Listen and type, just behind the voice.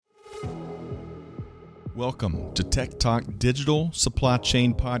Welcome to Tech Talk Digital Supply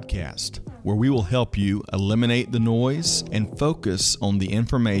Chain Podcast, where we will help you eliminate the noise and focus on the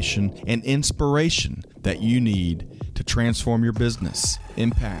information and inspiration that you need to transform your business,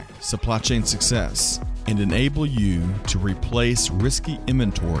 impact supply chain success, and enable you to replace risky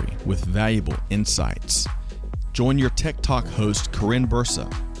inventory with valuable insights. Join your Tech Talk host, Corinne Bursa,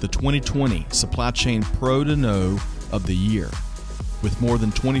 the 2020 Supply Chain Pro to Know of the Year. With more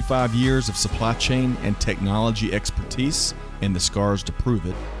than 25 years of supply chain and technology expertise and the scars to prove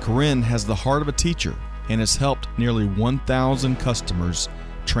it, Corinne has the heart of a teacher and has helped nearly 1,000 customers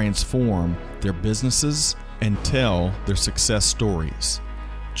transform their businesses and tell their success stories.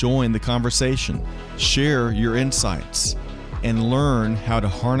 Join the conversation, share your insights, and learn how to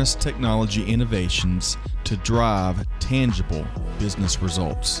harness technology innovations to drive tangible business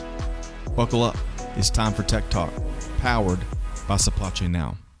results. Buckle up. It's time for Tech Talk, powered by Supply Chain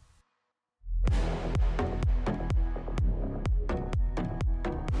Now.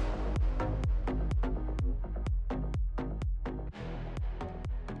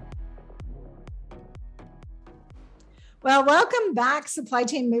 Well, welcome back, Supply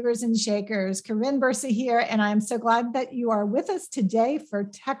Chain Movers and Shakers. Corinne Bursa here, and I'm so glad that you are with us today for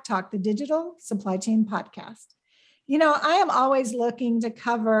Tech Talk, the Digital Supply Chain Podcast. You know, I am always looking to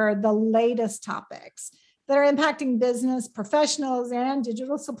cover the latest topics that are impacting business professionals and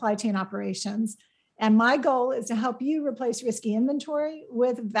digital supply chain operations. And my goal is to help you replace risky inventory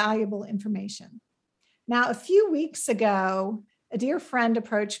with valuable information. Now, a few weeks ago, a dear friend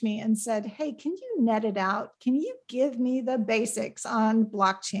approached me and said, "Hey, can you net it out? Can you give me the basics on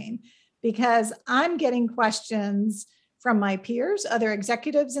blockchain? Because I'm getting questions from my peers, other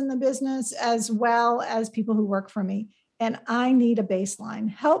executives in the business, as well as people who work for me. And I need a baseline.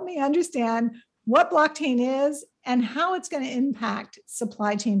 Help me understand what blockchain is and how it's going to impact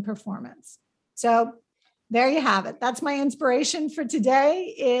supply chain performance." So there you have it. That's my inspiration for today,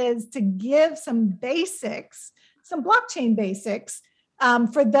 is to give some basics, some blockchain basics,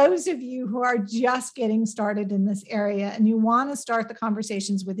 for those of you who are just getting started in this area and you want to start the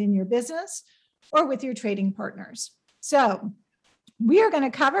conversations within your business or with your trading partners. So we are going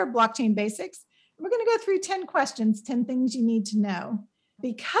to cover blockchain basics. We're going to go through 10 questions, 10 things you need to know,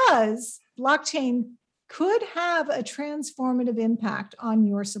 because blockchain could have a transformative impact on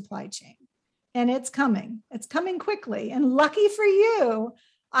your supply chain. And it's coming. It's coming quickly. And lucky for you,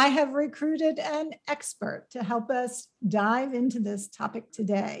 I have recruited an expert to help us dive into this topic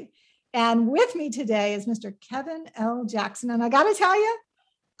today. And with me today is Mr. Kevin L. Jackson. And I got to tell you,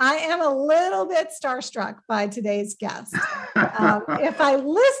 I am a little bit starstruck by today's guest. If I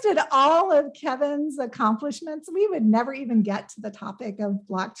listed all of Kevin's accomplishments, we would never even get to the topic of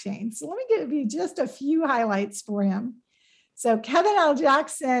blockchain. So let me give you just a few highlights for him. So Kevin L.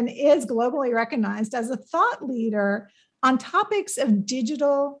 Jackson is globally recognized as a thought leader on topics of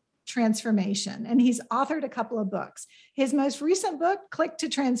digital transformation, and he's authored a couple of books. His most recent book, Click to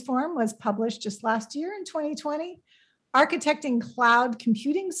Transform, was published just last year in 2020. Architecting Cloud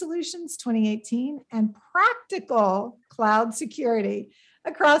Computing Solutions 2018, and Practical Cloud Security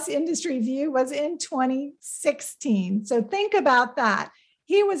Across Industry View was in 2016. So think about that.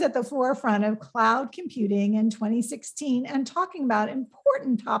 He was at the forefront of cloud computing in 2016 and talking about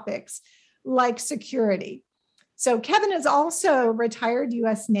important topics like security. So Kevin is also retired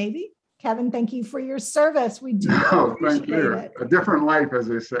U.S. Navy. Kevin, thank you for your service. We do appreciate it. A different life, as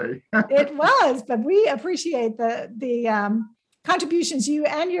they say. It was, but we appreciate the contributions you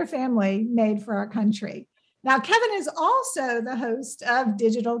and your family made for our country. Now, Kevin is also the host of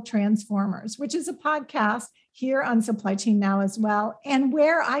Digital Transformers, which is a podcast here on Supply Chain Now as well, and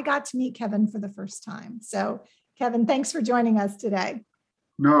where I got to meet Kevin for the first time. So, Kevin, thanks for joining us today.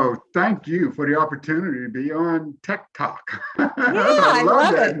 No, thank you for the opportunity to be on Tech Talk. Yeah, I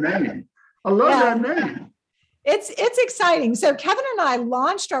love that it. name. I love that name. It's exciting. So Kevin and I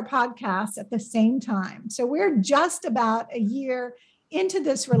launched our podcast at the same time. So we're just about a year into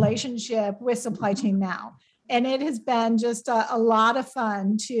this relationship with Supply Chain Now. And it has been just a lot of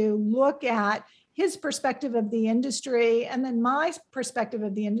fun to look at his perspective of the industry and then my perspective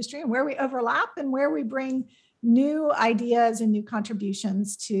of the industry and where we overlap and where we bring new ideas and new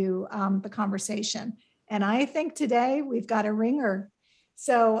contributions to the conversation. And I think today we've got a ringer.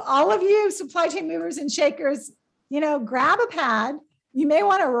 So all of you supply chain movers and shakers, you know, grab a pad. You may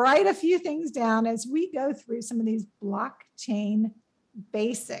want to write a few things down as we go through some of these blockchain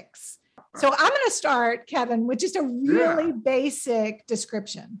basics. So I'm going to start, Kevin, with just a really basic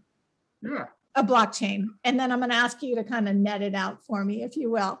description of blockchain. And then I'm going to ask you to kind of net it out for me, if you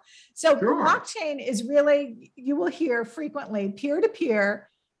will. So blockchain is really, you will hear frequently, peer-to-peer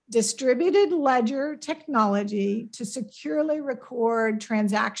distributed ledger technology to securely record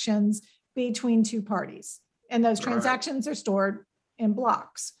transactions between two parties. And those transactions are stored in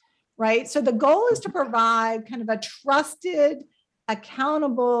blocks, right? So the goal is to provide kind of a trusted,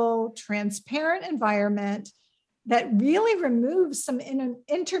 accountable, transparent environment that really removes some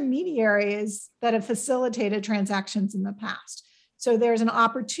intermediaries that have facilitated transactions in the past. So there's an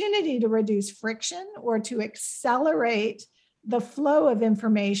opportunity to reduce friction or to accelerate the flow of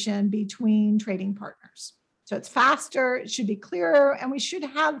information between trading partners. So it's faster, it should be clearer, and we should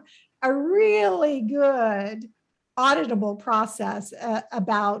have a really good auditable process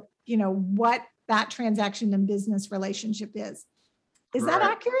about, what that transaction and business relationship is. Is that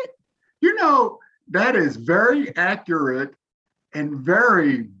accurate? That is very accurate and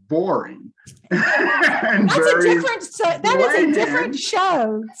very boring. That is a different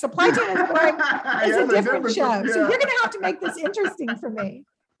show. Supply chain is boring. It's a different show. So you're going to have to make this interesting for me.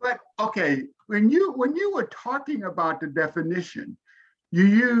 But okay, when you were talking about the definition, you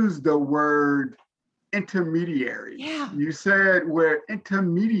used the word intermediary. Yeah. You said we're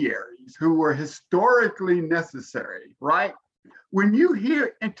intermediaries who were historically necessary, right? When you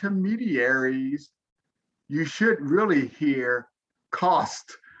hear intermediaries, you should really hear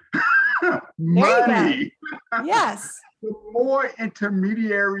cost, money. Yes. The more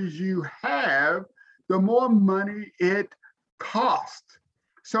intermediaries you have, the more money it costs.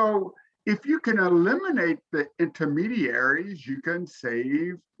 So if you can eliminate the intermediaries, you can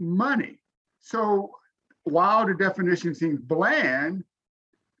save money. So while the definition seems bland,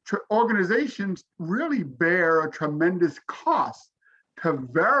 organizations really bear a tremendous cost to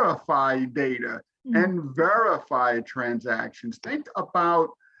verify data and verify transactions. Think about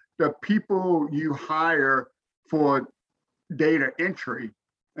the people you hire for data entry,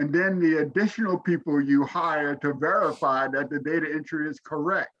 and then the additional people you hire to verify that the data entry is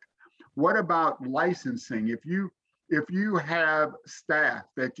correct. What about licensing? If you have staff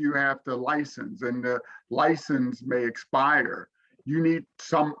that you have to license and the license may expire, you need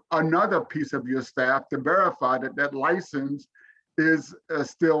another piece of your staff to verify that license is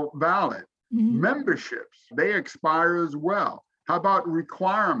still valid. Memberships, they expire as well. How about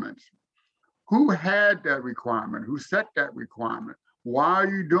requirements? Who had that requirement? Who set that requirement? Why are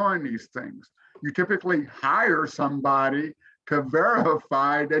you doing these things? You typically hire somebody to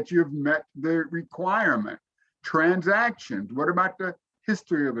verify that you've met the requirement. Transactions, what about the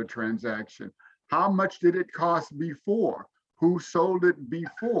history of a transaction? How much did it cost before? Who sold it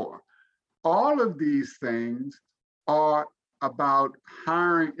before? All of these things are about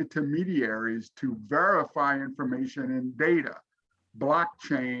hiring intermediaries to verify information and data.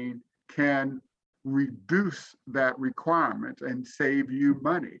 Blockchain can reduce that requirement and save you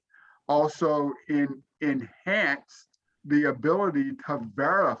money. Also, enhance the ability to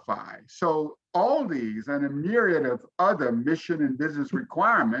verify. So all these and a myriad of other mission and business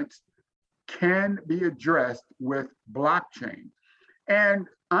requirements can be addressed with blockchain. And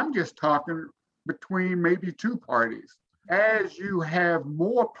I'm just talking between maybe two parties. As you have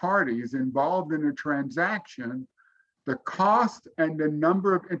more parties involved in a transaction, the cost and the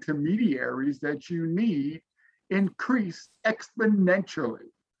number of intermediaries that you need increase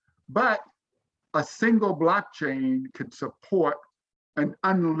exponentially. But a single blockchain could support an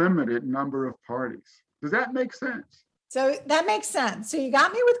unlimited number of parties. Does that make sense? So that makes sense. So you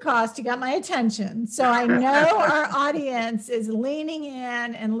got me with cost, you got my attention. So I know our audience is leaning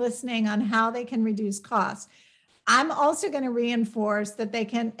in and listening on how they can reduce costs. I'm also going to reinforce that they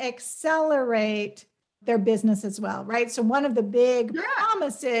can accelerate their business as well, right? So one of the big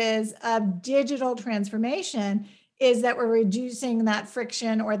promises of digital transformation is that we're reducing that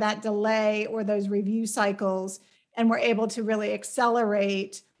friction or that delay or those review cycles, and we're able to really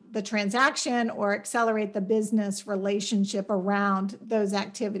accelerate the transaction or accelerate the business relationship around those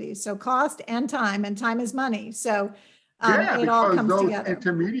activities. So cost and time is money. So it all comes together.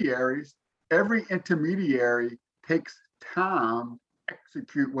 Intermediaries, every intermediary takes time to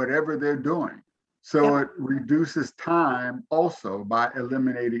execute whatever they're doing. So it reduces time also by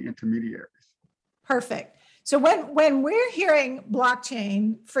eliminating intermediaries. Perfect. So when we're hearing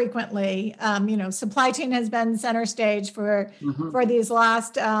blockchain frequently, supply chain has been center stage for these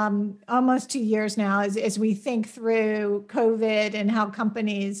last almost 2 years now, as we think through COVID and how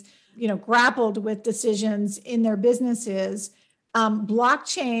companies, grappled with decisions in their businesses.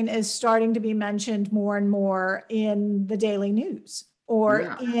 Blockchain is starting to be mentioned more and more in the daily news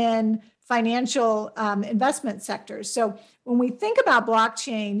or in financial investment sectors. So when we think about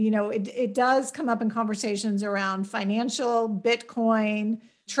blockchain, it does come up in conversations around financial, Bitcoin,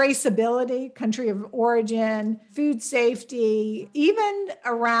 traceability, country of origin, food safety, even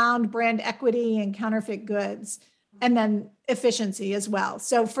around brand equity and counterfeit goods, and then efficiency as well.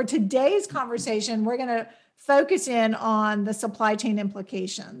 So for today's conversation, we're going to focus in on the supply chain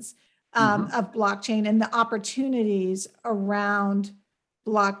implications of blockchain and the opportunities around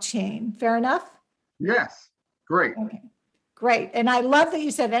blockchain. Fair enough? Yes. Great. Okay. Great. And I love that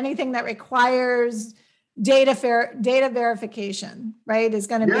you said anything that requires data verification, right, is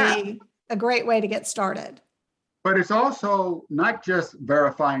going to be a great way to get started. But it's also not just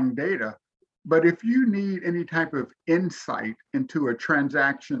verifying data, but if you need any type of insight into a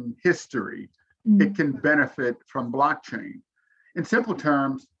transaction history, it can benefit from blockchain. In simple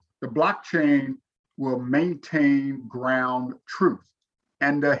terms, the blockchain will maintain ground truth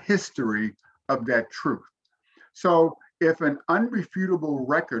and the history of that truth. So if an unrefutable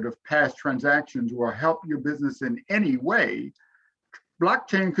record of past transactions will help your business in any way,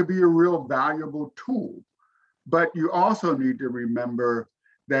 blockchain could be a real valuable tool. But you also need to remember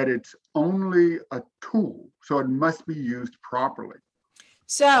that it's only a tool, so it must be used properly.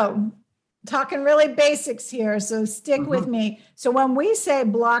 So, talking really basics here, so stick with me. So when we say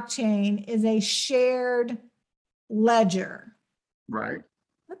blockchain is a shared ledger, right?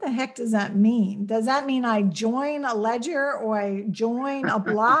 What the heck does that mean? Does that mean I join a ledger or I join a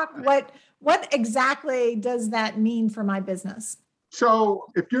block? What exactly does that mean for my business? So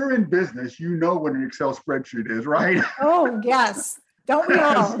if you're in business, you know what an Excel spreadsheet is, right? Oh, yes. Don't we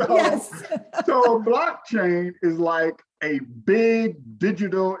all? Yes. So blockchain is like a big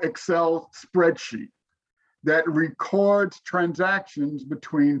digital Excel spreadsheet that records transactions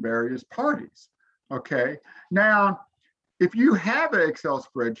between various parties. Okay. Now, if you have an Excel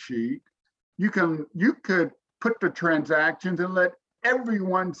spreadsheet, you could put the transactions and let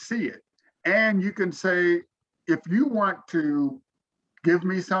everyone see it. And you can say, if you want to give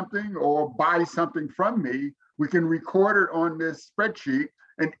me something or buy something from me, we can record it on this spreadsheet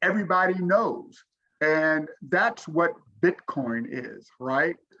and everybody knows. And that's what Bitcoin is,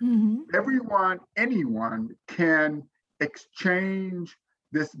 right? Anyone can exchange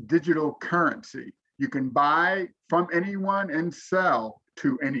this digital currency. You can buy from anyone and sell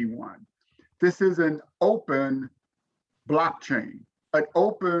to anyone. This is an open blockchain, an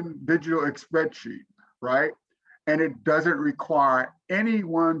open digital spreadsheet, right? And it doesn't require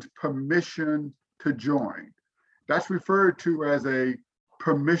anyone's permission to join. That's referred to as a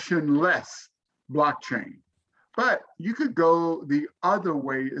permissionless blockchain. But you could go the other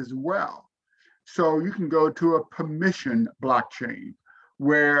way as well. So you can go to a permission blockchain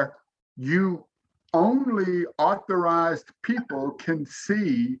where only authorized people can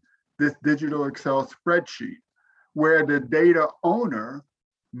see this digital Excel spreadsheet, where the data owner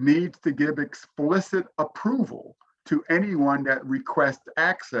needs to give explicit approval to anyone that requests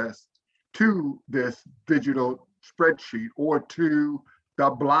access to this digital spreadsheet or to the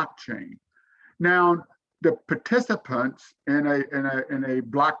blockchain. Now, the participants in a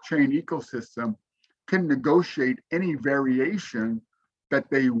blockchain ecosystem can negotiate any variation that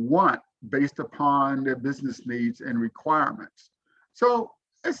they want based upon their business needs and requirements. So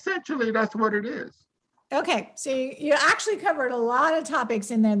essentially, that's what it is. Okay, so you actually covered a lot of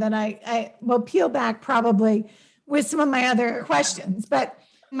topics in there that I will peel back probably with some of my other questions. But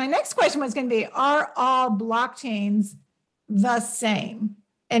my next question was going to be, are all blockchains the same?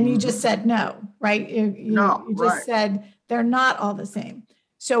 And you just said no, right? You just said they're not all the same.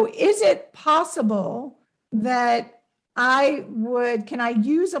 So is it possible that can I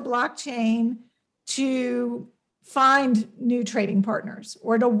use a blockchain to find new trading partners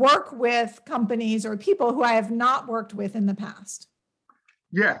or to work with companies or people who I have not worked with in the past?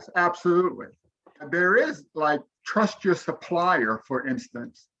 Yes, absolutely. There is, like, Trust Your Supplier, for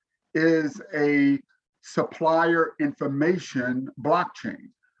instance, is a supplier information blockchain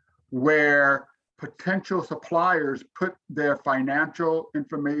where potential suppliers put their financial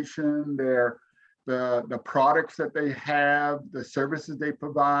information, the products that they have, the services they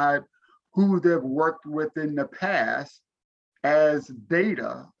provide, who they've worked with in the past as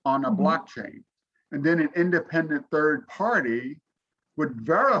data on a blockchain. And then an independent third party would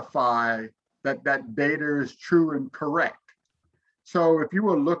verify that that data is true and correct. So if you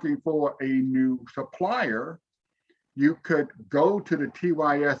were looking for a new supplier, you could go to the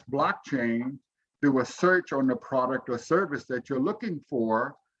TYS blockchain, do a search on the product or service that you're looking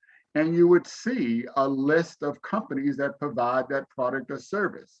for, and you would see a list of companies that provide that product or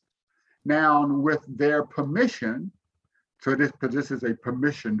service. Now, with their permission, so this is a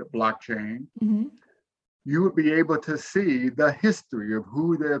permissioned blockchain, you would be able to see the history of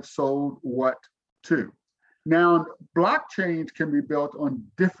who they've sold what to. Now, blockchains can be built on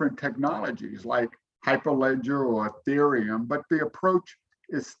different technologies like Hyperledger or Ethereum, but the approach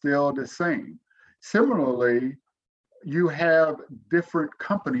is still the same. Similarly, you have different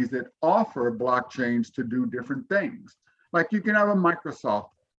companies that offer blockchains to do different things. Like you can have a Microsoft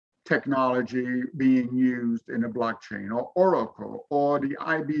technology being used in a blockchain, or Oracle, or the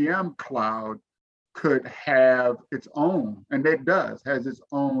IBM cloud could have its own, and it does, has its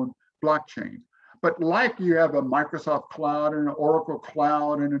own blockchain. But like you have a Microsoft cloud and an Oracle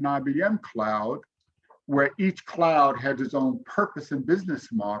cloud and an IBM cloud, where each cloud has its own purpose and business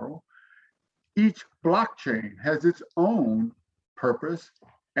model, each blockchain has its own purpose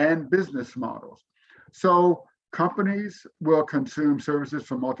and business models. So companies will consume services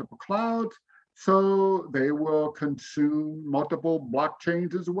from multiple clouds, so they will consume multiple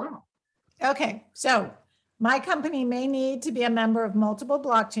blockchains as well. Okay, so my company may need to be a member of multiple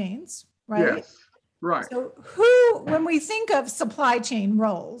blockchains, right? Yes, right. So when we think of supply chain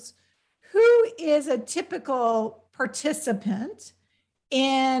roles, who is a typical participant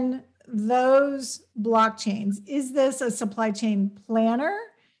in those blockchains? Is this a supply chain planner,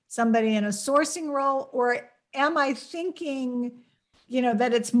 somebody in a sourcing role, or am I thinking,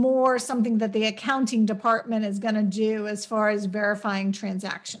 that it's more something that the accounting department is going to do as far as verifying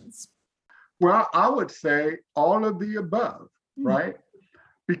transactions? Well, I would say all of the above, right?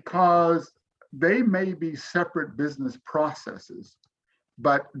 Because they may be separate business processes,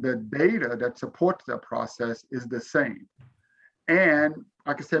 but the data that supports that process is the same. And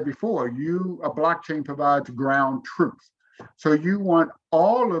like I said before, a blockchain provides ground truth. So you want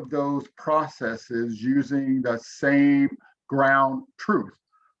all of those processes using the same ground truth,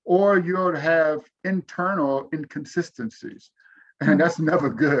 or you'll have internal inconsistencies. And that's never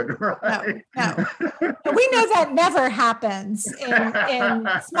good, right? No. We know that never happens in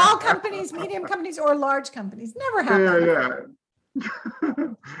small companies, medium companies, or large companies. Never happens.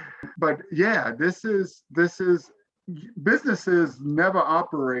 Yeah. But yeah, this is businesses never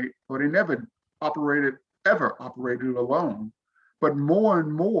operate, or they never ever operated alone. But more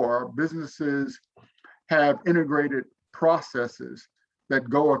and more businesses have integrated processes that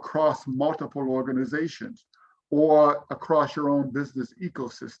go across multiple organizations or across your own business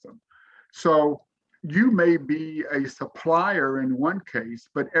ecosystem. So you may be a supplier in one case,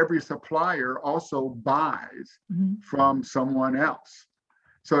 but every supplier also buys from someone else.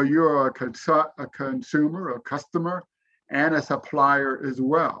 So you're a consumer, a customer, and a supplier as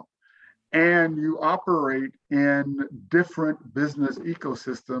well. And you operate in different business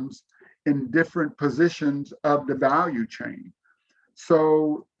ecosystems in different positions of the value chain.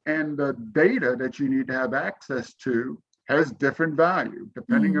 So, and the data that you need to have access to has different value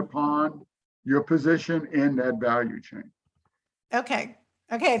depending upon your position in that value chain. Okay,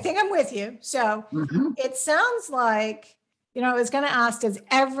 I think I'm with you. So it sounds like, I was going to ask, does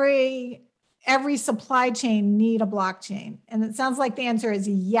every supply chain need a blockchain? And it sounds like the answer is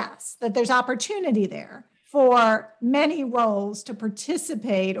yes, that there's opportunity there for many roles to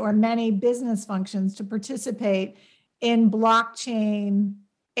participate, or many business functions to participate in blockchain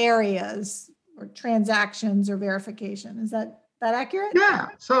areas or transactions or verification. Is that accurate? Yeah.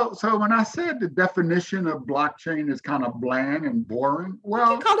 So when I said the definition of blockchain is kind of bland and boring,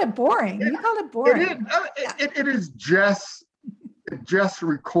 well, you called it boring. It is just, it just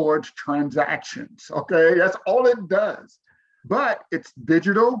records transactions. Okay, that's all it does. But it's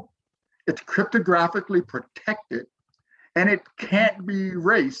digital, it's cryptographically protected, and it can't be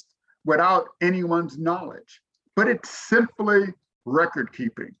erased without anyone's knowledge. But it's simply record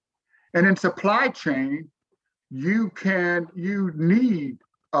keeping. And in supply chain, you need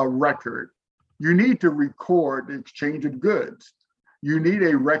a record. You need to record the exchange of goods. You need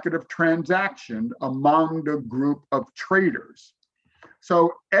a record of transaction among the group of traders.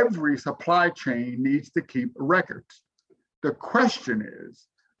 So every supply chain needs to keep records. The question is,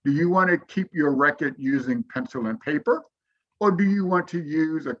 do you want to keep your record using pencil and paper, or do you want to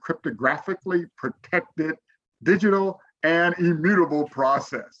use a cryptographically protected digital and immutable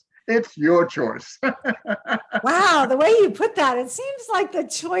process? It's your choice. Wow, the way you put that, it seems like the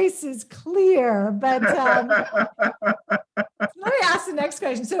choice is clear. But let me ask the next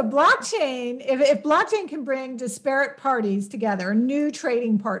question. So blockchain, if blockchain can bring disparate parties together, new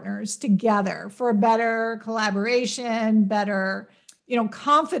trading partners together for better collaboration, better,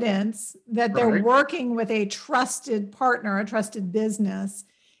 confidence that they're working with a trusted partner, a trusted business,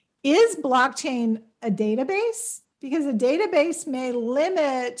 is blockchain a database? Because a database may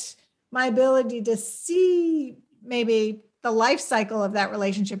limit my ability to see maybe the life cycle of that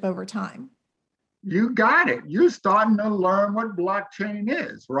relationship over time. You got it. You're starting to learn what blockchain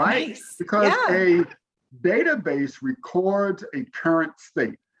is, right? Nice. Because database records a current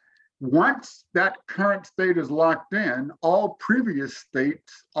state. Once that current state is locked in, all previous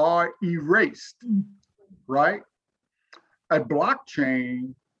states are erased, right? A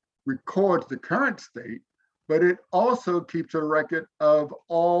blockchain records the current state, but it also keeps a record of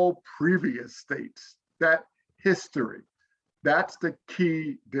all previous states, that history. That's the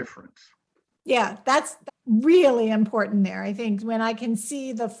key difference. Yeah, that's really important there. I think when I can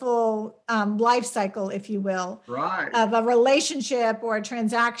see the full life cycle, if you will, right, of a relationship or a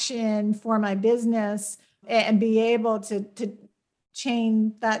transaction for my business and be able to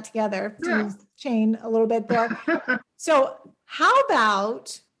chain that together, to chain a little bit there. So how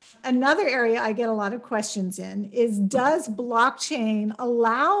about another area I get a lot of questions in is, does blockchain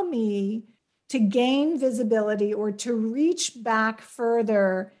allow me to gain visibility or to reach back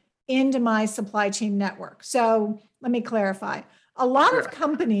further into my supply chain network? So let me clarify. A lot of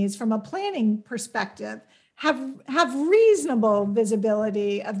companies from a planning perspective have reasonable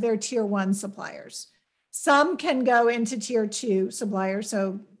visibility of their tier 1 suppliers. Some can go into tier 2 suppliers,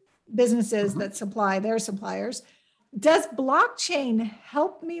 so businesses that supply their suppliers. Does blockchain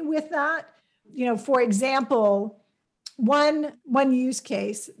help me with that? You know, for example, one use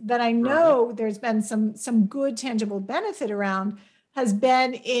case that I know there's been some good tangible benefit around has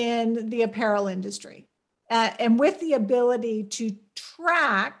been in the apparel industry. And with the ability to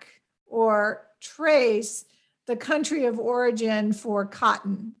track or trace the country of origin for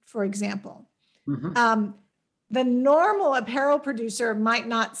cotton, for example. The normal apparel producer might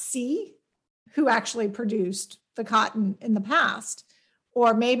not see who actually produced the cotton in the past,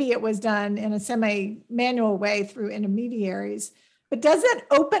 or maybe it was done in a semi-manual way through intermediaries. But does it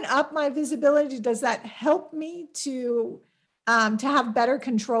open up my visibility? Does that help me to have better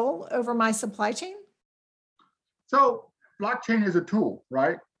control over my supply chain? So blockchain is a tool,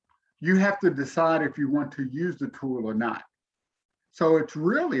 right? You have to decide if you want to use the tool or not. So it's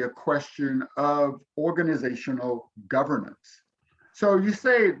really a question of organizational governance. So you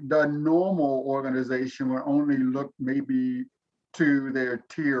say the normal organization will only look maybe to their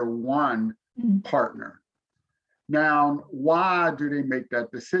tier 1 partner. Now, why do they make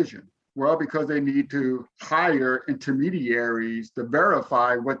that decision? Well, because they need to hire intermediaries to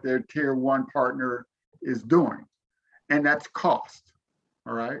verify what their tier 1 partner is doing. And that's cost,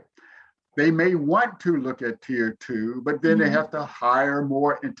 all right? They may want to look at tier 2, but then they have to hire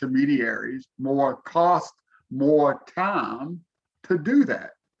more intermediaries, more cost, more time to do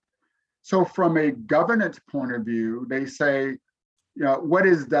that. So from a governance point of view, they say, you know, what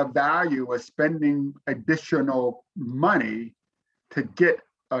is the value of spending additional money to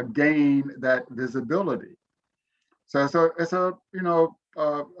gain that visibility? So it's a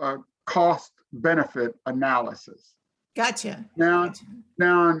cost benefit analysis. Gotcha. Now,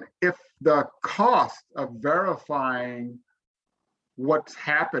 if the cost of verifying what's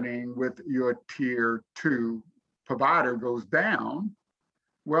happening with your tier 2 provider goes down,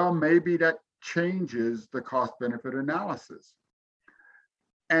 well, maybe that changes the cost benefit analysis.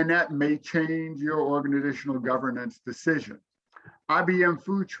 And that may change your organizational governance decision. IBM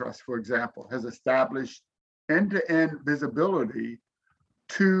Food Trust, for example, has established end-to-end visibility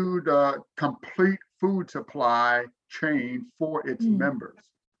to the complete food supply chain for its members.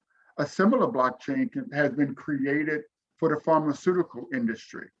 A similar blockchain has been created for the pharmaceutical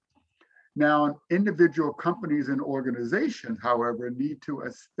industry. Now, individual companies and organizations, however, need to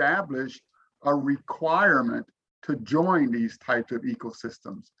establish a requirement to join these types of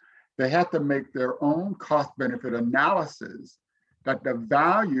ecosystems. They have to make their own cost-benefit analysis that the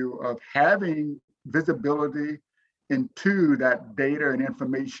value of having visibility into that data and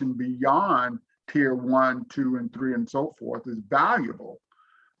information beyond tier 1, 2, and 3, and so forth is valuable.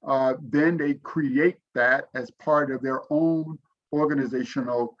 Then they create that as part of their own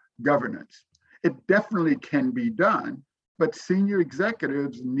organizational governance. It definitely can be done, but senior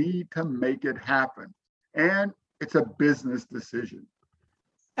executives need to make it happen. And it's a business decision.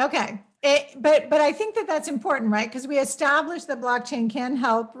 Okay. But I think that's important, right? Because we established that blockchain can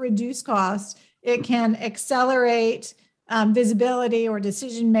help reduce costs. It can accelerate visibility or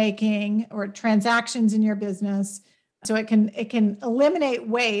decision-making or transactions in your business. So it can eliminate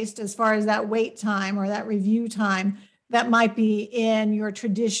waste as far as that wait time or that review time that might be in your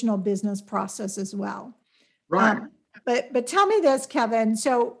traditional business process as well. Right. But tell me this, Kevin.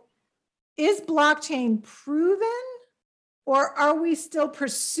 So is blockchain proven, or are we still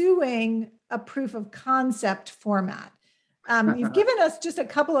pursuing a proof of concept format? You've given us just a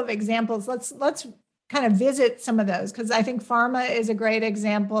couple of examples. Let's kind of visit some of those, because I think pharma is a great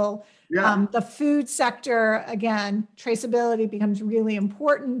example. Yeah. The food sector, again, traceability becomes really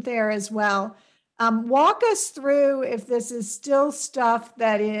important there as well. Walk us through if this is still stuff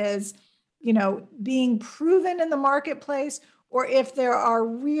that is, being proven in the marketplace, or if there are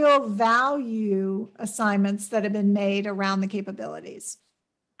real value assignments that have been made around the capabilities.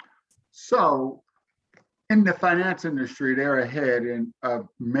 So in the finance industry, they're ahead of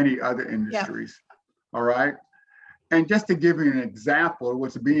many other industries. Yeah. All right. And just to give you an example of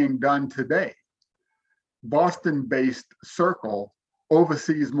what's being done today, Boston-based Circle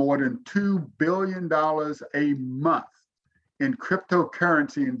oversees more than $2 billion a month in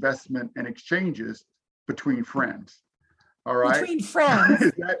cryptocurrency investment and exchanges between friends. All right. Between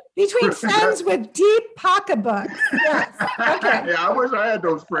friends. Between friends with deep pocketbooks. Yes. Okay. Yeah, I wish I had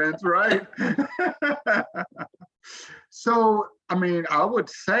those friends, right? So, I would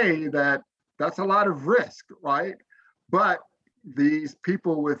say that that's a lot of risk, right? But these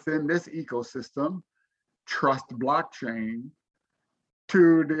people within this ecosystem trust blockchain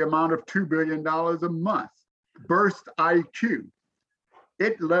to the amount of $2 billion a month. Burst IQ,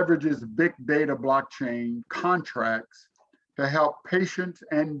 it leverages big data blockchain contracts to help patients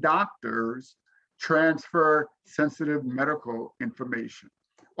and doctors transfer sensitive medical information.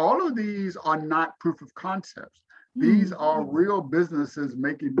 All of these are not proof of concepts. These are real businesses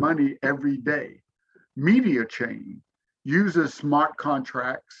making money every day. Media Chain uses smart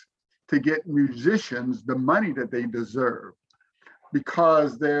contracts to get musicians the money that they deserve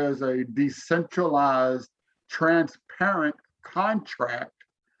because there's a decentralized, transparent contract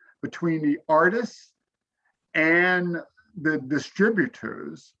between the artists and the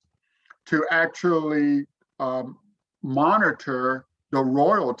distributors to actually monitor the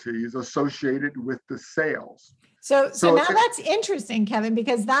royalties associated with the sales. So now that's interesting, Kevin,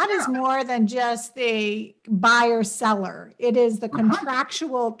 because that is more than just the buyer-seller. It is the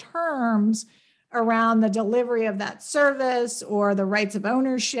contractual terms around the delivery of that service or the rights of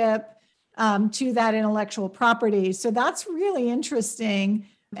ownership to that intellectual property. So that's really interesting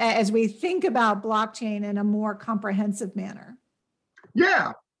as we think about blockchain in a more comprehensive manner.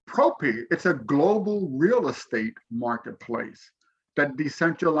 Yeah, Propy, it's a global real estate marketplace that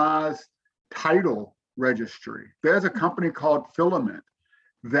decentralized title registry. There's a company called Filament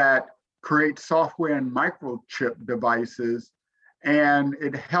that creates software and microchip devices, and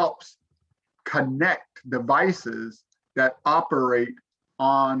it helps connect devices that operate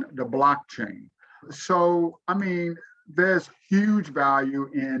on the blockchain. So, there's huge value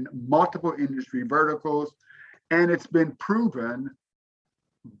in multiple industry verticals, and it's been proven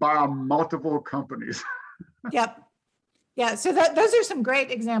by multiple companies. Yep. Yeah, so those are some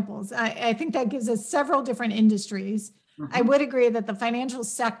great examples. I think that gives us several different industries. Mm-hmm. I would agree that the financial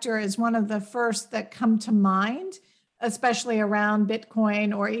sector is one of the first that come to mind, especially around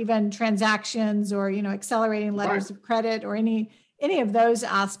Bitcoin or even transactions or, accelerating letters of credit or any of those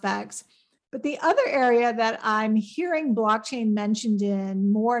aspects. But the other area that I'm hearing blockchain mentioned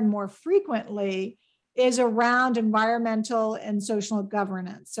in more and more frequently is around environmental and social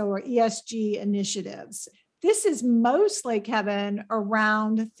governance, so or ESG initiatives. This is mostly, Kevin,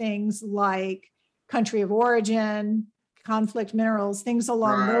 around things like country of origin, conflict minerals, things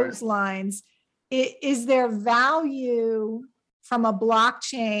along those lines. Is there value from a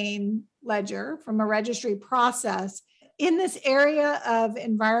blockchain ledger, from a registry process in this area of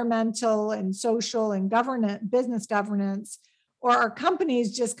environmental and social and business governance, or are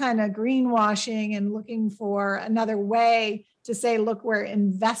companies just kind of greenwashing and looking for another way to say, look, we're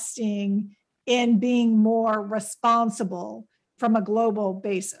investing in being more responsible from a global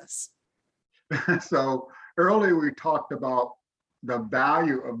basis? So earlier we talked about the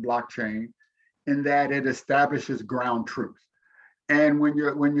value of blockchain in that it establishes ground truth. And when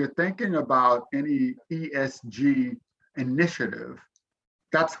you're thinking about any ESG initiative,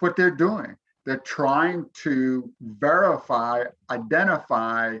 that's what they're doing. They're trying to verify,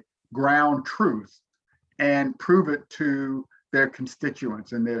 identify ground truth and prove it to their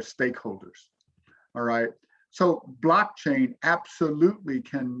constituents and their stakeholders. All right. So blockchain absolutely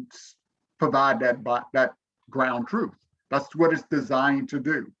can provide that ground truth. That's what it's designed to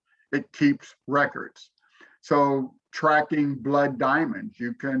do. It keeps records. So tracking blood diamonds,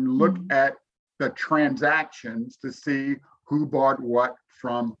 you can look at the transactions to see who bought what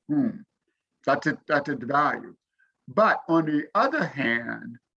from whom. That's a value. But on the other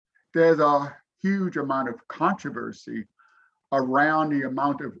hand, there's a huge amount of controversy around the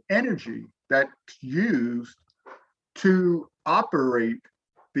amount of energy that's used to operate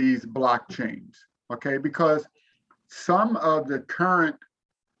these blockchains, okay? Because some of the current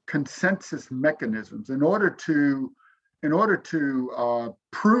consensus mechanisms, in order to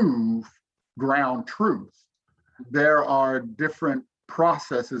prove ground truth, there are different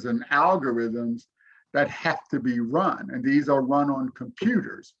processes and algorithms that have to be run, and these are run on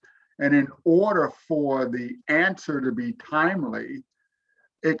computers. And in order for the answer to be timely,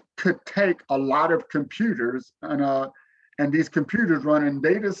 it could take a lot of computers, and these computers run in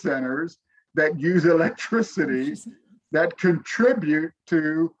data centers that use electricity that contribute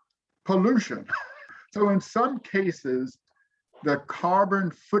to pollution. So in some cases, the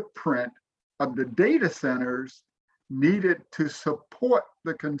carbon footprint of the data centers needed to support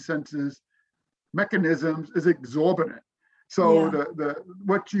the consensus mechanisms is exorbitant. So the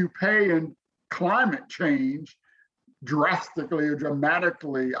what you pay in climate change drastically or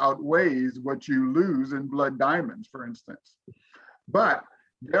dramatically outweighs what you lose in blood diamonds, for instance. But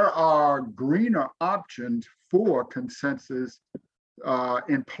there are greener options for consensus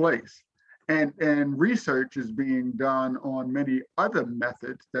in place. And research is being done on many other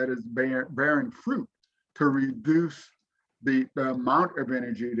methods that is bearing fruit to reduce the amount of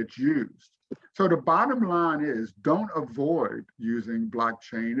energy that's used. So the bottom line is, don't avoid using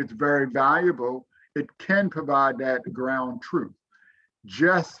blockchain. It's very valuable. It can provide that ground truth.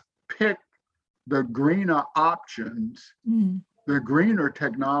 Just pick the greener options, the greener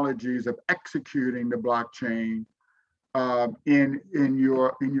technologies of executing the blockchain in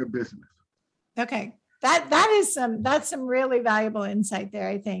your business. Okay, that's some really valuable insight there.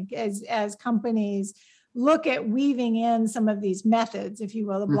 I think as companies look at weaving in some of these methods, if you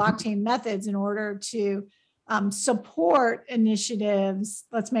will, the blockchain methods, in order to support initiatives,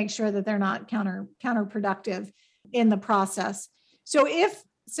 let's make sure that they're not counterproductive in the process. So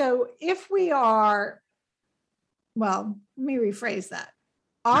if we are, well, let me rephrase that.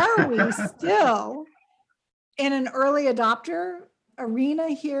 Are we still in an early adopter arena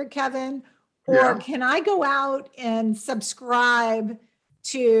here, Kevin? Or can I go out and subscribe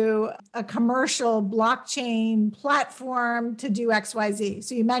to a commercial blockchain platform to do XYZ?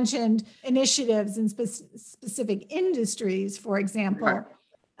 So you mentioned initiatives in specific industries, for example.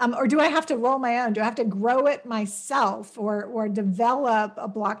 Right. Or do I have to roll my own? Do I have to grow it myself or develop a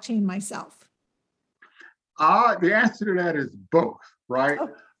blockchain myself? The answer to that is both, right? Oh.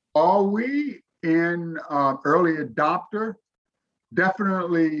 Are we in early adopter?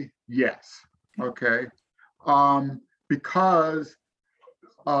 Definitely yes. Okay. Because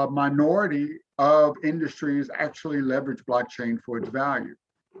a minority of industries actually leverage blockchain for its value.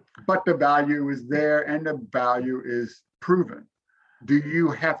 But the value is there and the value is proven. Do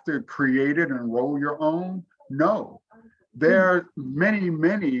you have to create it and roll your own? No. There are many,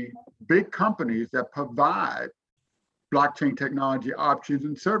 many big companies that provide blockchain technology options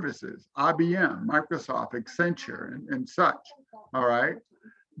and services, IBM, Microsoft, Accenture, and such, all right?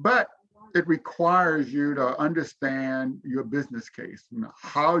 But it requires you to understand your business case,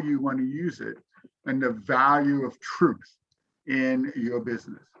 how you want to use it, and the value of truth in your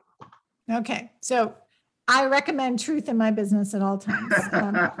business. Okay, so I recommend truth in my business at all times.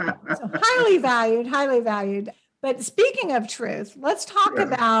 So highly valued. But speaking of truth, let's talk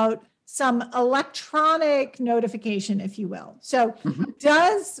about some electronic notification, if you will. So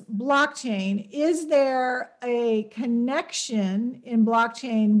does blockchain, is there a connection in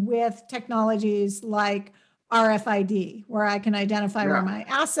blockchain with technologies like RFID, where I can identify where my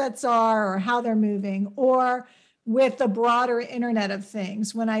assets are or how they're moving, or with the broader Internet of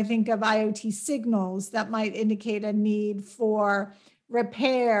Things, when I think of IoT signals that might indicate a need for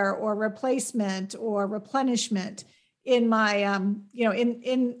repair or replacement or replenishment in my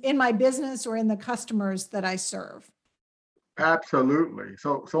in my business or in the customers that I serve? Absolutely.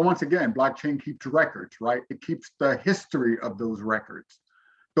 So once again, blockchain keeps records, right? It keeps the history of those records.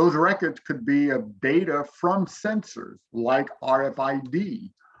 Those records could be of data from sensors like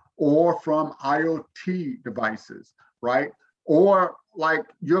RFID, or from IoT devices, right? Or like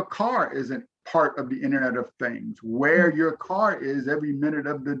your car isn't part of the Internet of Things. Where your car is every minute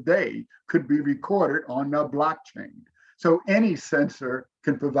of the day could be recorded on the blockchain. So any sensor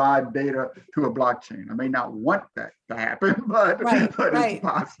can provide data to a blockchain. I may not want that to happen, but it's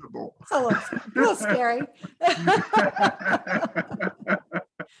possible. It's a little scary.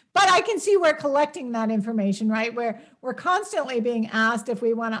 But I can see we're collecting that information, right? Where we're constantly being asked if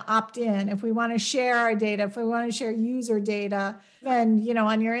we want to opt in, if we want to share our data, if we want to share user data, then,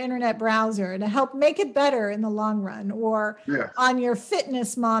 on your internet browser to help make it better in the long run, or on your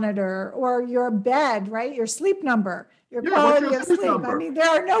fitness monitor, or your bed, right? Your sleep number, your quality of sleep. Number? I mean, there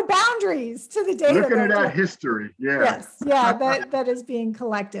are no boundaries to the data. Looking at that history, that is being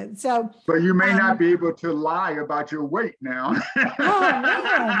collected. So, but you may not be able to lie about your weight now. Oh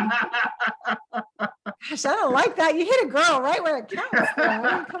man, gosh, I don't like that. You hit a girl right where it counts. I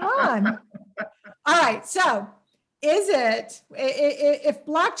mean, come on. All right, so is it, if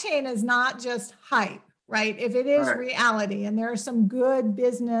blockchain is not just hype, right? If it is Right. reality, and there are some good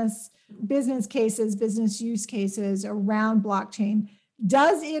business cases, business use cases around blockchain,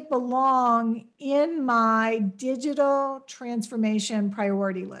 does it belong in my digital transformation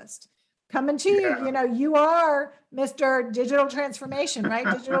priority list? Coming to you, Yeah. you are Mr. Digital Transformation, right?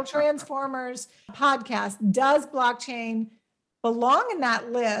 Digital Transformers podcast. Does blockchain belong in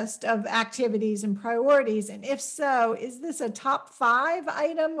that list of activities and priorities? And if so, is this a top 5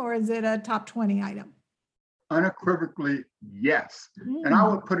 item or is it a top 20 item? Unequivocally, yes. And I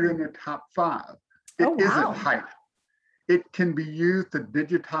would put it in the top 5. It Oh, wow. isn't hype. It can be used to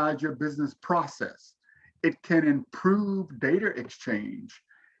digitize your business process. It can improve data exchange.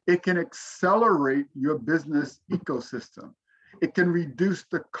 It can accelerate your business ecosystem. It can reduce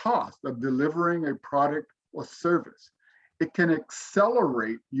the cost of delivering a product or service. It can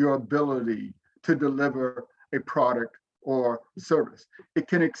accelerate your ability to deliver a product or service. It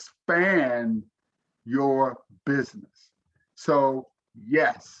can expand your business. So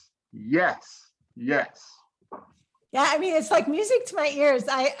yes, yes, yes. Yeah, I mean, it's like music to my ears.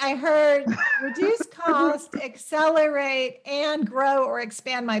 I heard reduce cost, accelerate, and grow or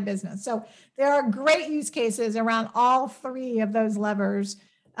expand my business. So there are great use cases around all 3 of those levers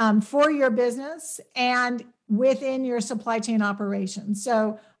for your business and within your supply chain operations.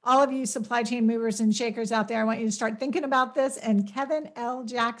 So all of you supply chain movers and shakers out there, I want you to start thinking about this. And Kevin L.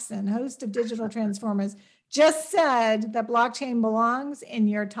 Jackson, host of Digital Transformers, just said that blockchain belongs in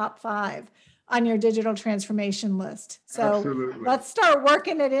your top 5 on your digital transformation list. So Absolutely. Let's start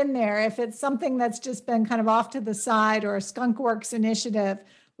working it in there. If it's something that's just been kind of off to the side or a skunkworks initiative,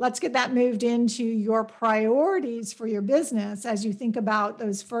 let's get that moved into your priorities for your business as you think about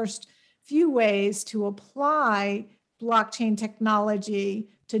those first few ways to apply blockchain technology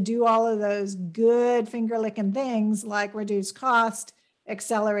to do all of those good finger licking things like reduce cost,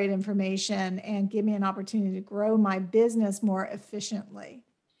 accelerate information, and give me an opportunity to grow my business more efficiently.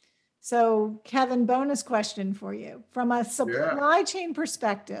 So, Kevin, bonus question for you. From a supply chain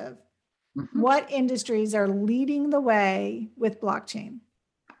perspective, what industries are leading the way with blockchain?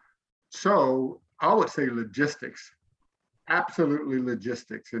 So I would say logistics, absolutely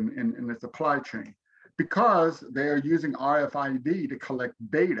logistics in the supply chain, because they're using RFID to collect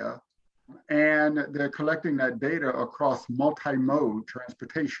data, and they're collecting that data across multi-mode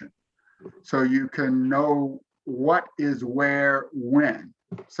transportation. So you can know what is where, when.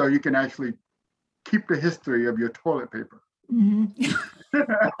 So you can actually keep the history of your toilet paper. I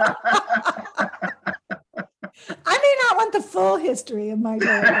may not want the full history of my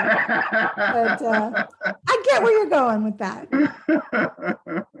toilet paper, but I get where you're going with that.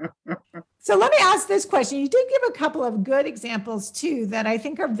 So let me ask this question. You did give a couple of good examples too that I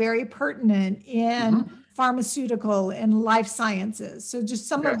think are very pertinent in pharmaceutical and life sciences. So just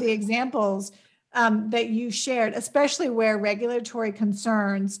some of the examples that you shared, especially where regulatory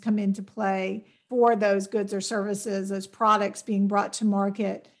concerns come into play for those goods or services, those products being brought to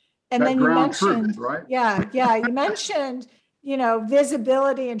market. And then you mentioned, right? You mentioned,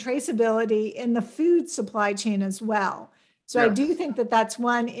 visibility and traceability in the food supply chain as well. So I do think that that's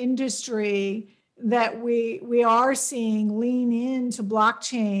one industry that we are seeing lean into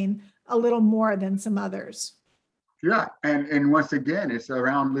blockchain a little more than some others. Yeah, and once again, it's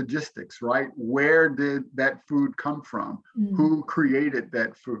around logistics, right? Where did that food come from? Who created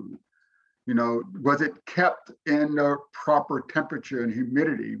that food? Was it kept in the proper temperature and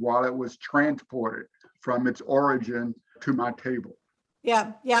humidity while it was transported from its origin to my table?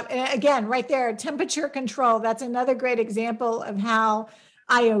 Yeah. And again, right there, temperature control. That's another great example of how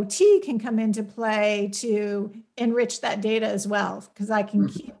IoT can come into play to enrich that data as well, because I can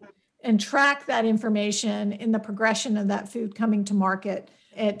keep and track that information in the progression of that food coming to market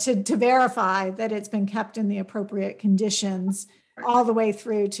to verify that it's been kept in the appropriate conditions all the way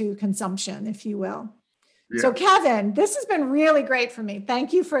through to consumption, if you will. Yeah. So Kevin, this has been really great for me.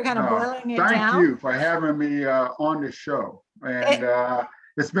 Thank you for kind of boiling it down. Thank you for having me on the show. And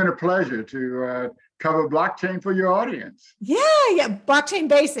it's been a pleasure to cover blockchain for your audience. Yeah. Blockchain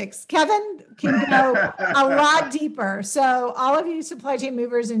basics. Kevin can go a lot deeper. So all of you supply chain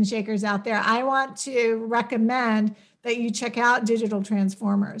movers and shakers out there, I want to recommend that you check out Digital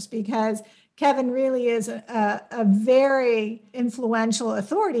Transformers, because Kevin really is a very influential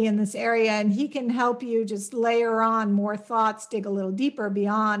authority in this area, and he can help you just layer on more thoughts, dig a little deeper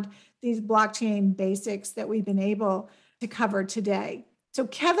beyond these blockchain basics that we've been able to cover today. So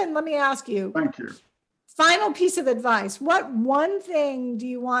Kevin, let me ask you. Thank you. Final piece of advice. What one thing do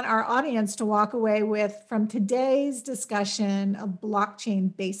you want our audience to walk away with from today's discussion of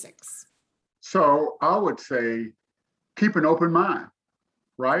blockchain basics? So I would say keep an open mind,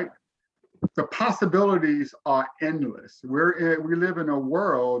 right? The possibilities are endless. We live in a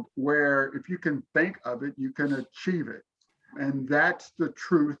world where if you can think of it, you can achieve it. And that's the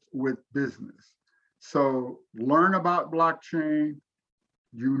truth with business. So learn about blockchain.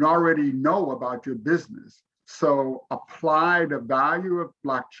 You already know about your business. So apply the value of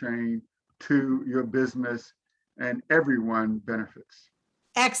blockchain to your business and everyone benefits.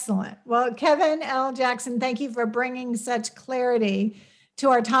 Excellent. Well, Kevin L. Jackson, thank you for bringing such clarity to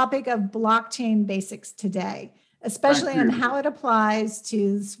our topic of blockchain basics today, especially on how it applies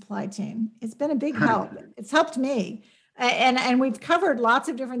to the supply chain. It's been a big help. It's helped me. And we've covered lots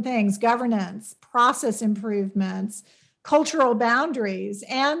of different things: governance, process improvements, cultural boundaries,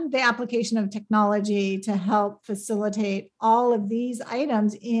 and the application of technology to help facilitate all of these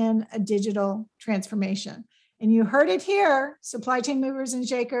items in a digital transformation. And you heard it here, supply chain movers and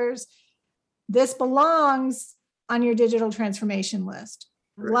shakers. This belongs on your digital transformation list.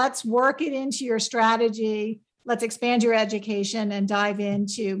 Right. Let's work it into your strategy. Let's expand your education and dive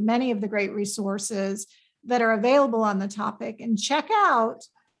into many of the great resources that are available on the topic. And check out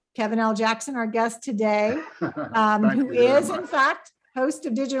Kevin L. Jackson, our guest today, who is, in fact, host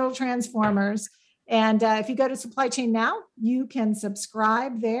of Digital Transformers. And if you go to Supply Chain Now, you can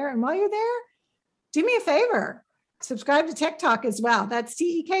subscribe there. And while you're there, do me a favor, subscribe to Tech Talk as well. That's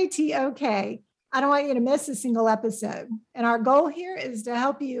TEKTOK. I don't want you to miss a single episode. And our goal here is to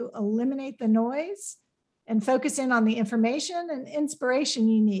help you eliminate the noise and focus in on the information and inspiration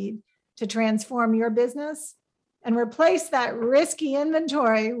you need to transform your business and replace that risky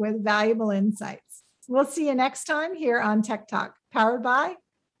inventory with valuable insights. We'll see you next time here on Tech Talk, powered by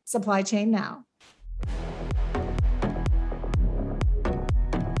Supply Chain Now.